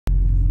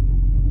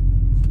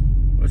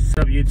What's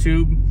up,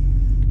 YouTube?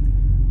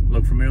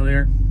 Look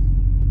familiar?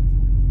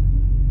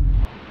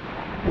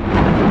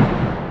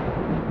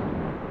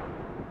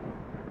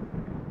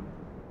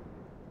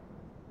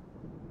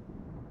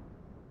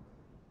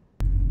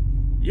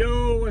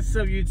 Yo, what's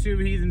up,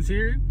 YouTube heathens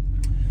here?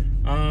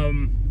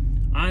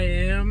 I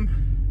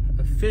am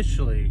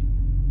officially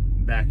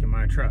back in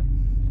my truck.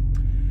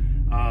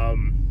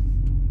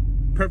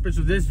 Purpose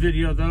of this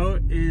video though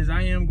is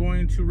I am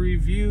going to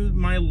review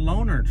my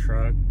loaner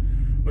truck,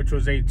 which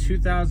was a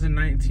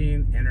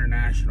 2019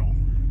 International.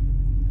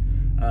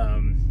 I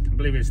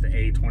believe it's the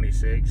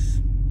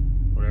A26,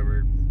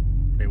 whatever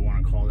they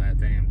want to call that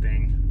damn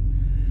thing.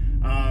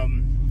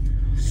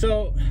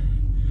 So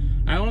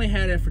I only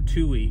had it for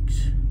 2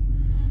 weeks.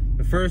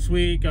 The first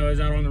week I was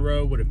out on the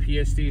road with a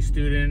PSD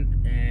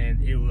student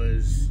and it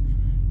was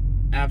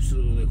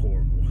absolutely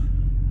horrible.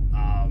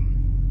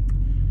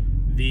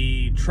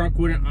 The truck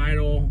wouldn't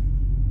idle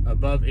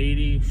above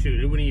 80. Shoot,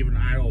 it wouldn't even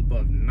idle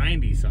above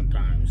 90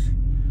 sometimes.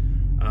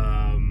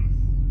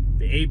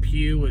 The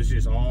APU was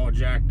just all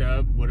jacked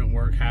up, wouldn't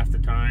work half the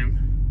time.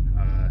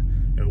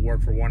 It would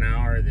work for 1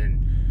 hour,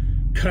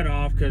 then cut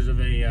off because of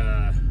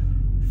a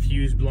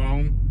fuse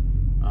blown.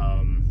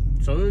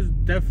 So it was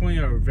definitely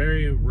a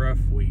very rough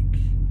week.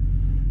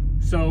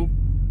 So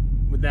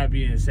with that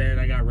being said,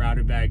 I got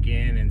routed back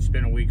in and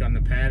spent a week on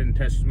the pad and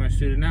tested my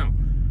student out.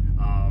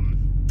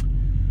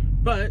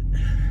 But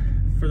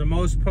for the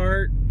most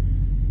part,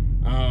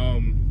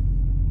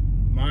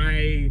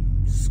 my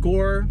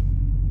score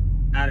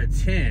out of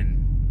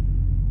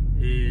 10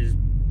 is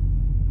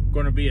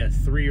going to be a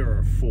 3 or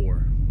a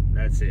 4.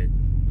 That's it.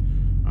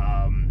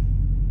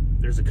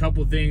 There's a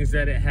couple things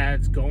that it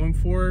has going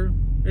for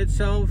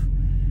itself,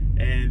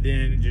 and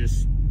then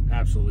just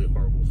absolutely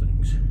horrible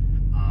things.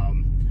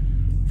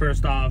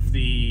 First off,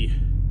 the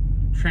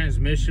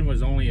transmission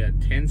was only a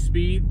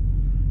 10-speed,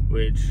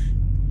 which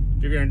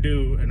if you're going to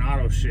do an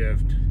auto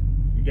shift,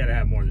 you got to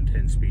have more than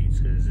 10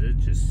 speeds because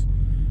it's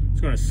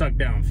going to suck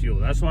down fuel.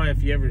 That's why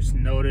if you ever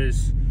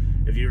notice,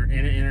 if you're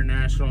in an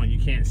International and you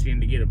can't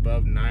seem to get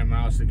above 9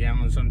 miles a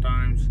gallon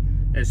sometimes,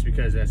 that's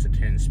because that's a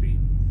 10-speed.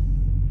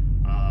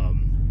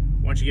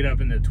 Once you get up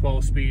in the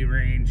 12-speed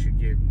range, you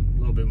get a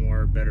little bit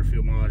more better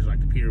fuel mileage like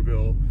the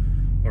Peterbilt,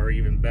 or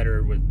even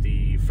better with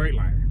the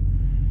Freightliner.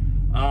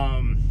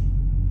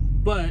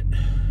 But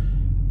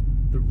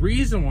the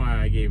reason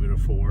why I gave it a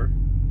 4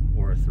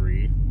 or a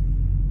 3,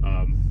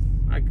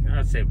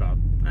 I'd say about,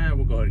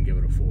 we'll go ahead and give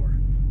it a 4.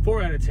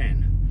 4 out of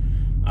 10.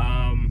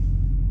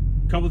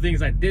 Couple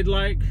things I did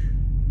like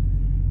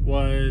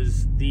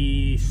was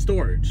the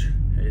storage.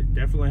 It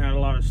definitely had a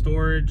lot of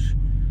storage,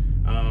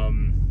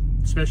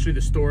 especially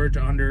the storage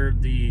under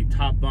the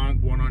top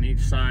bunk, one on each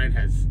side,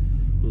 has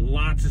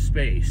lots of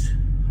space.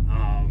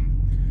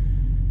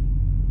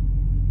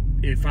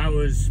 If I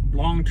was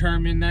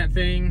long-term in that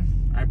thing,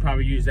 I'd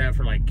probably use that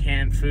for like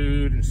canned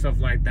food and stuff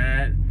like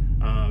that.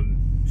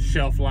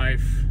 Shelf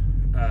life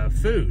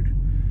food,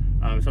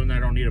 something I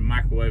don't need a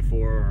microwave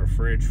for or a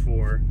fridge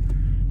for.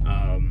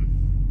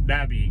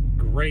 That'd be a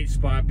great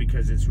spot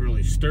because it's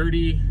really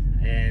sturdy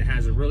and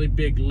has a really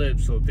big lip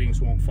so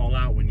things won't fall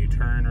out when you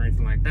turn or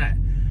anything like that.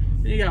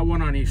 Then you got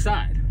one on each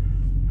side.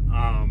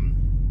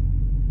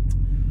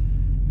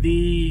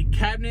 The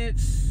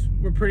cabinets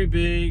were pretty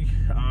big.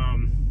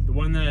 The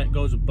one that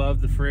goes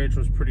above the fridge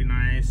was pretty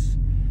nice,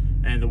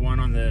 and the one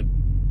on the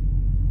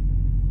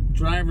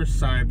driver's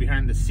side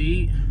behind the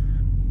seat,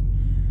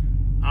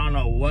 I don't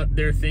know what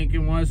their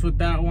thinking was with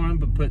that one,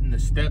 but putting the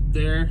step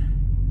there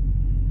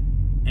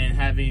and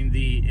having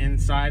the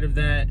inside of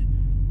that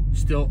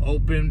still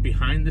open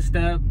behind the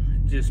step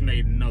just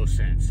made no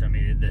sense. I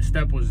mean, the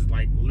step was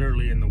like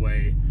literally in the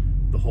way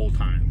the whole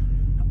time.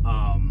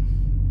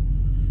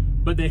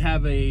 But they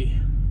have a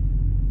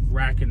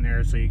rack in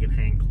there so you can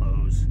hang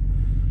clothes.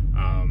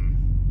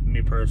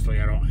 Me personally,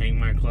 I don't hang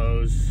my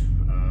clothes.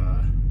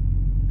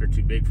 They're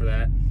too big for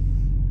that.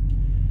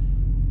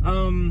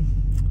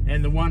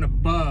 And the one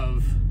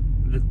above,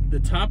 the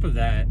top of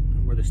that,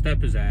 where the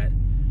step is at,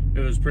 it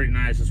was pretty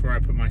nice. That's where I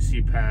put my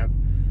CPAP.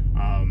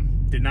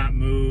 Did not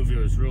move. It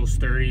was real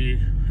sturdy.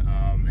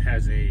 It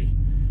has a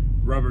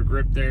rubber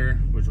grip there,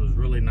 which was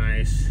really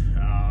nice.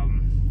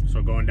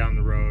 So going down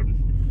the road,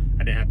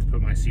 I didn't have to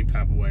put my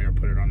CPAP away or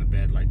put it on the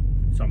bed like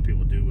some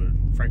people do with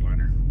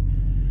Freightliner,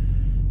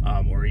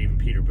 or even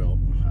Peterbilt.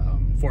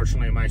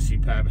 Fortunately, my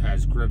CPAP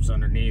has grips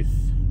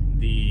underneath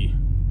the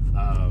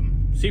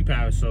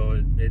CPAP, so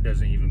it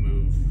doesn't even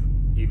move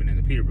even in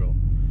the Peterbilt.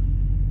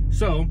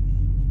 So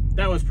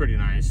that was pretty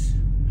nice.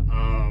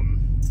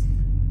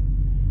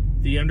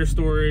 The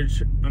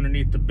understorage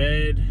underneath the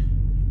bed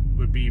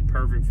would be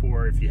perfect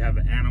for if you have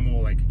an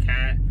animal like a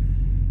cat.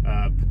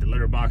 Put the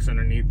litter box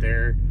underneath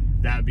there.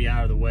 That'd be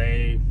out of the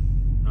way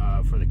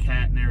for the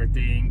cat and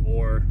everything.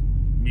 Or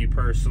me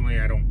personally,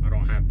 I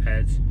don't have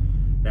pets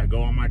that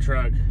go on my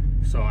truck,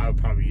 so I would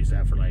probably use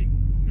that for, like,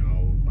 you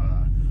know,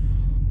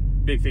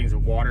 big things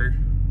of water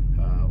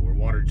or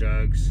water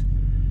jugs.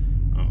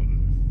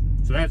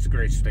 So that's a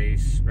great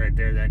space right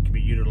there that can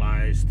be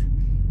utilized.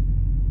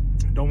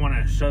 don't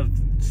want to shove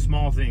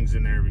small things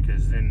in there,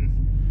 because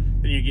then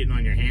you're getting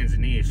on your hands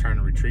and knees trying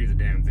to retrieve the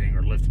damn thing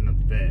or lifting up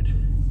the bed.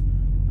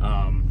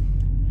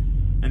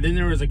 And then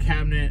there was a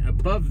cabinet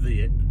above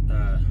the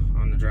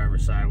on the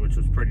driver's side, which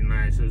was pretty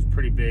nice. It was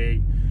pretty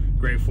big,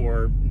 great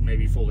for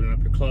maybe folding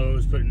up your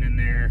clothes, putting in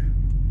there.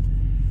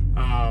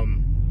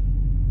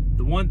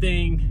 The one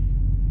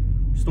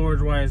thing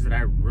storage wise that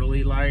I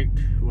really liked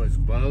was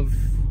above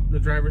the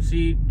driver's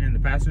seat and the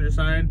passenger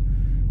side.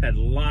 Had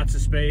lots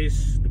of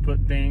space to put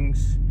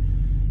things.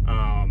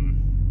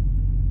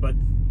 But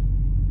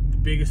the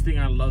biggest thing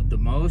I loved the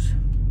most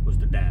was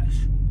the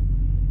dash.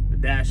 The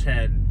dash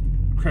had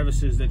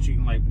crevices that you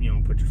can, like, you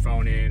know, put your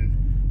phone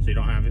in, so you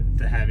don't have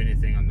to have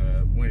anything on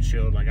the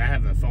windshield. Like, I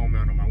have a phone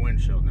mount on my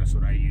windshield, and that's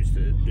what I use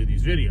to do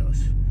these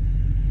videos.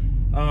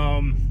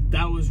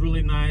 That was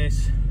really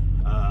nice.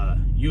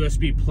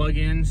 USB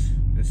plug-ins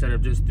instead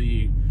of just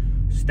the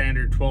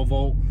standard 12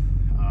 volt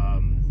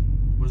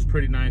was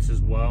pretty nice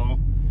as well.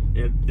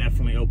 It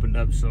definitely opened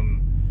up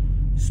some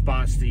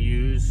spots to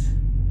use.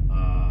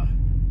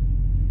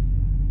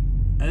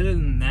 Other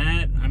than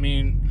that, I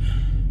mean,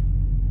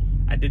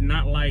 I did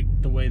not like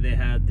the way they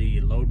had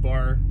the load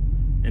bar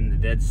in the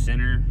dead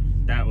center.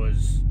 That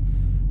was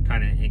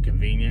kind of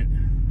inconvenient.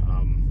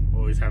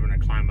 Always having to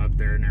climb up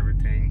there and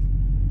everything.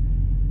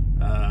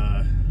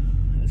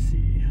 Let's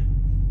see.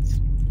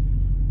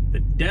 The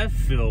depth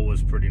fill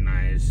was pretty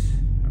nice.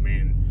 I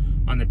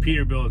mean, on the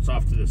Peterbilt, it's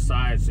off to the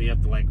side, so you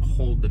have to like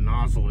hold the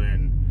nozzle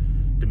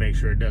in to make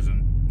sure it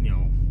doesn't, you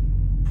know,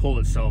 pull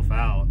itself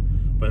out.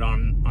 But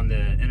on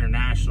the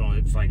International,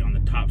 it's like on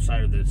the top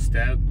side of the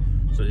step,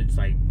 so it's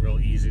like real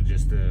easy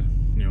just to,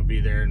 you know,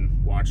 be there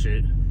and watch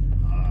it.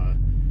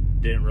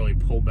 Didn't really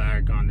pull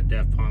back on the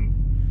def pump,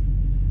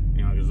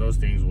 you know, because those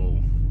things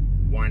will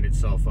wind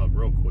itself up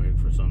real quick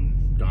for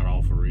some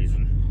god-awful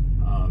reason.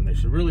 They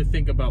should really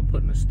think about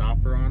putting a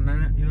stopper on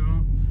that, you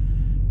know.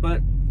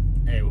 But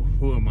hey,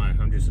 who am I?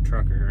 I'm just a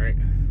trucker, right?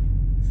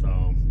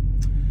 So,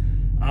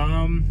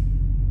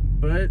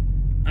 but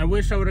I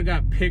wish I would have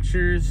got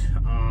pictures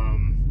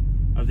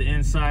of the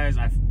insides.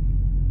 I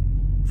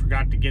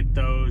forgot to get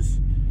those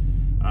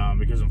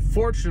because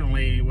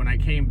unfortunately, when I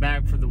came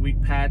back for the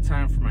week pad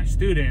time for my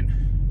student,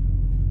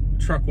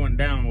 the truck went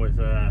down with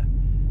a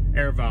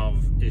air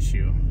valve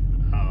issue.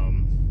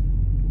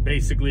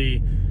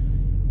 Basically,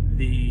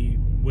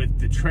 with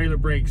the trailer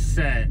brake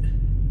set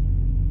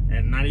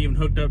and not even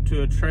hooked up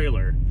to a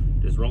trailer,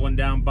 just rolling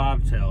down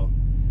bobtail,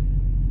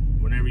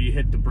 whenever you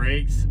hit the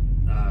brakes,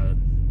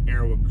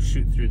 air will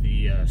shoot through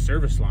the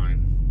service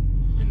line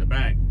in the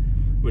back,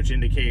 which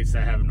indicates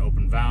I have an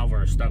open valve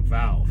or a stuck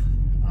valve,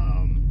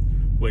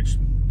 which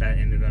that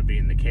ended up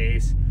being the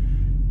case.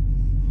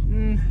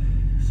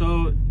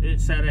 So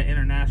it sat at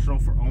International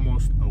for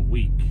almost a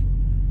week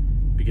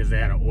because they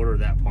had to order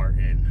that part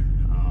in.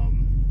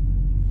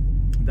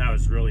 That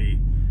was really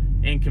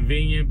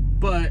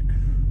inconvenient, but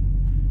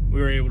we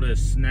were able to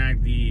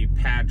snag the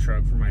pad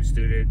truck for my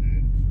student,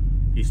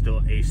 and he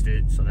still aced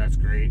it, so that's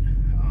great.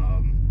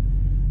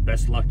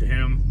 Best luck to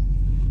him.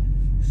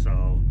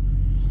 So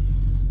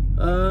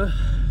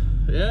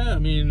yeah, I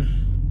mean,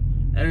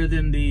 other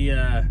than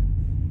the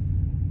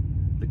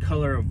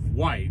color of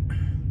white,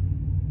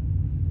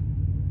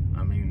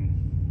 I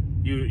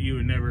mean, you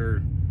would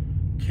never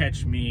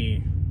catch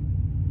me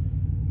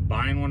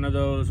buying one of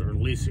those or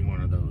leasing one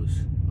of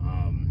those.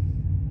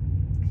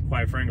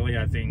 Quite frankly,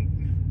 I think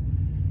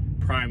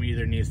Prime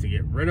either needs to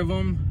get rid of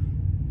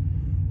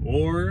them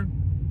or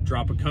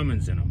drop a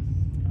Cummins in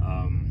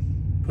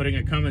them. Putting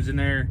a Cummins in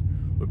there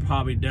would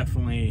probably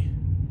definitely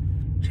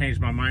change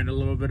my mind a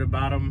little bit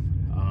about them.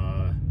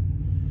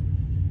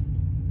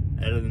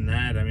 Other than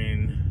that, I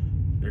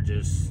mean, they're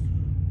just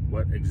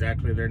what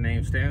exactly their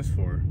name stands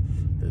for,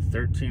 the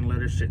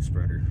 13-letter shit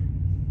spreader.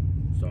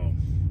 So,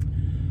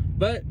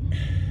 but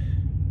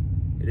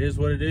it is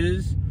what it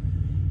is.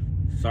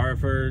 Sorry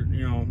for,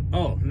 you know.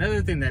 Oh,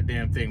 another thing that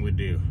damn thing would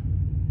do,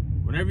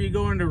 whenever you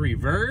go into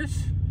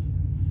reverse,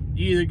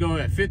 you either go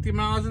at 50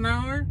 miles an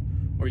hour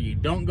or you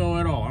don't go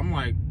at all. I'm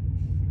like,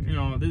 you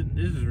know,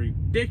 this is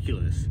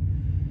ridiculous.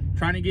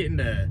 Trying to get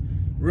into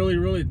really,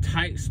 really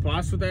tight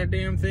spots with that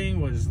damn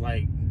thing was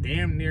like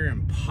damn near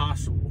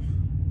impossible.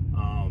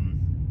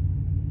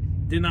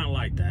 Did not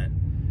like that.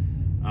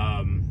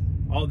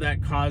 All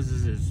that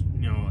causes is,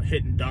 you know,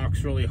 hitting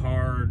docks really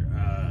hard,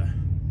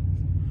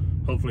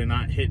 hopefully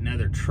not hitting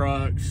other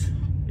trucks.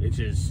 It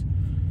just,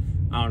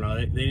 I don't know,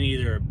 they need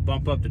either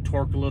bump up the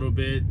torque a little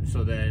bit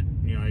so that,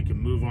 you know, it can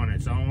move on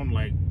its own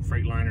like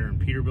Freightliner and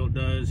Peterbilt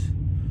does.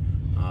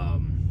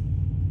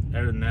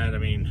 Other than that, I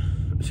mean,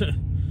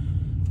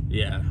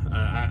 yeah,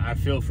 I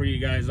feel for you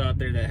guys out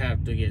there that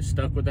have to get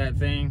stuck with that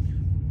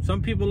thing.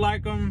 Some people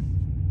like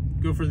them,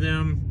 good for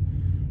them.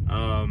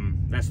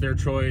 That's their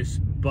choice,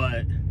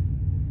 but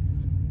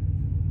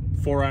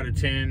 4 out of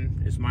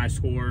 10 is my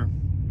score.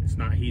 It's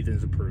not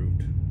Heathens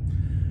approved.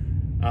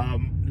 The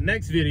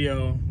next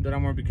video that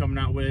I'm going to be coming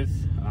out with,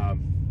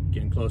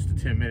 getting close to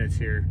 10 minutes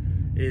here,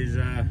 is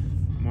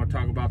I'm going to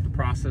talk about the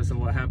process of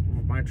what happened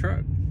with my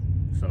truck.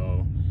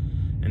 So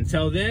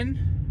until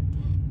then,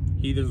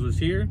 Heathens was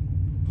here,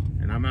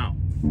 and I'm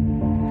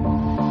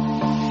out.